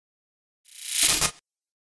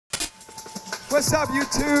What's up,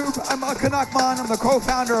 YouTube? I'm Akin. I'm the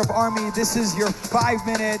co-founder of Army. This is your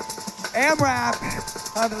 5-minute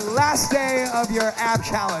AMRAP on the last day of your ab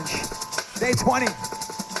challenge. Day 20.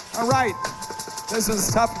 All right. This is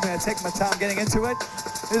tough. I'm going to take my time getting into it.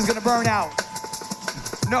 This is going to burn out.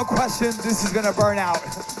 No question, this is going to burn out.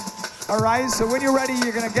 All right, so when you're ready,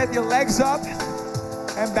 you're going to get your legs up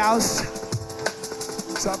and bounce.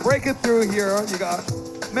 So break it through here. You got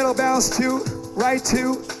middle bounce, 2, right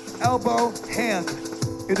 2, elbow, hand.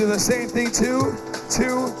 You do the same thing, 2,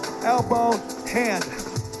 elbow, hand.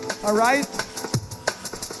 All right?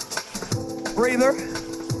 Breather,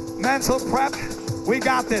 mental prep. We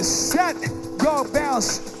got this. Set, go,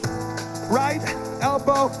 bounce. Right,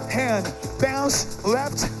 elbow, hand. Bounce,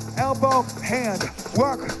 left, elbow, hand.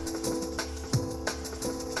 Work.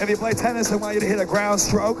 If you play tennis, I want you to hit a ground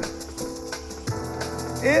stroke.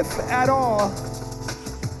 If at all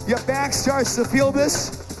your back starts to feel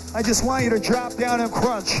this, I just want you to drop down and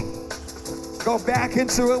crunch. Go back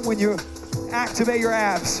into it when you activate your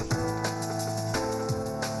abs.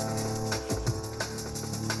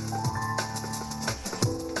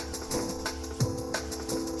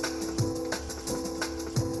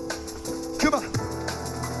 Come on.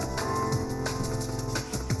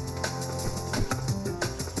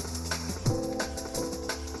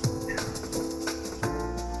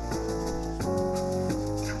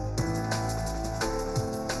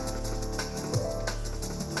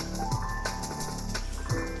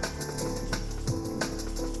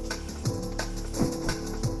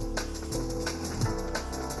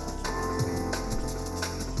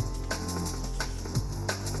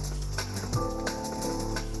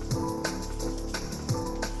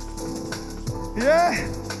 Yeah.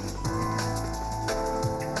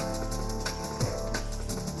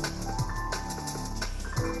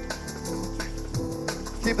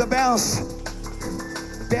 Keep the bounce.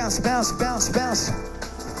 Bounce, bounce, bounce, bounce.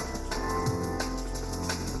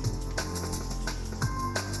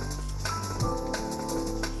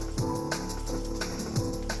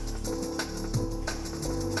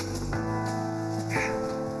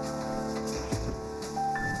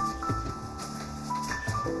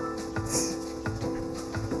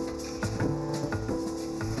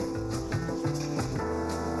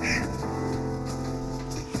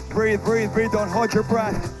 Breathe, breathe, breathe. Don't hold your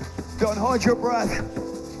breath. Don't hold your breath.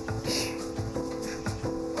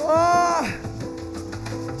 Ah!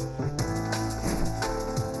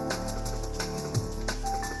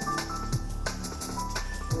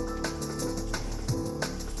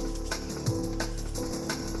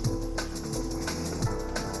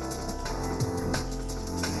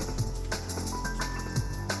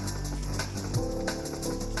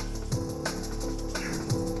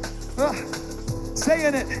 Stay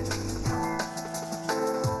in it.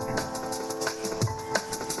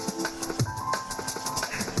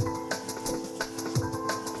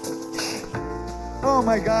 Oh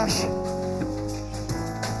my gosh.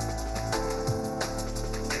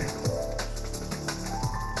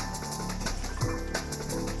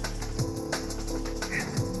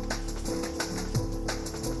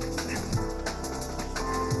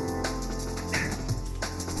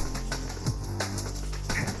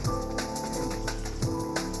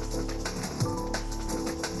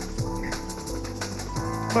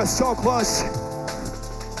 We're so close.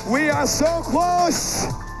 We are so close.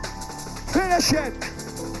 Finish it.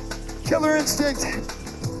 Killer instinct.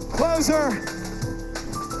 Closer.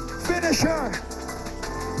 Finisher.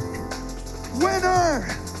 Winner.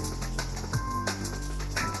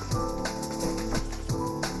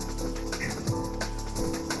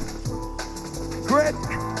 Grit.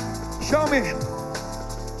 Show me.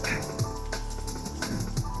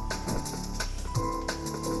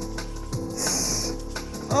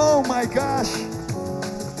 Oh my gosh.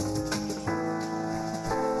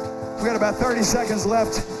 We got about 30 seconds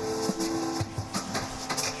left.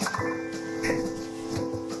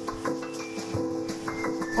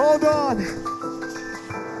 Hold on.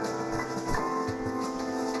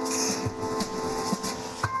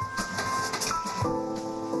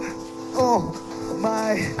 Oh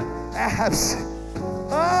my abs.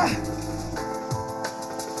 Ah.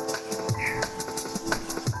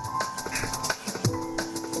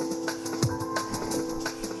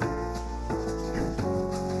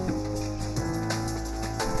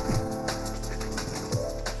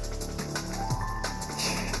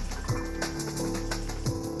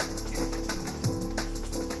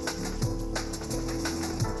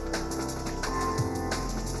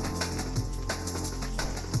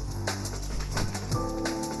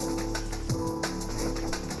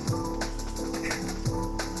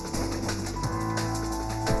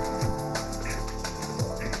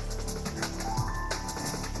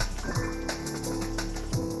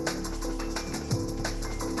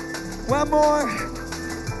 One more.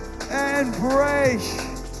 And break.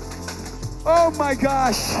 Oh my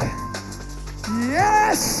gosh.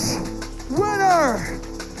 Yes! Winner!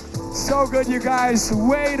 So good, you guys.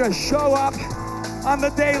 Way to show up on the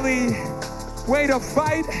daily. Way to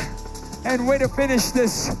fight. And way to finish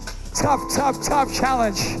this tough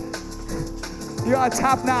challenge. You are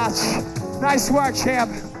top notch. Nice work,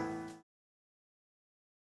 champ.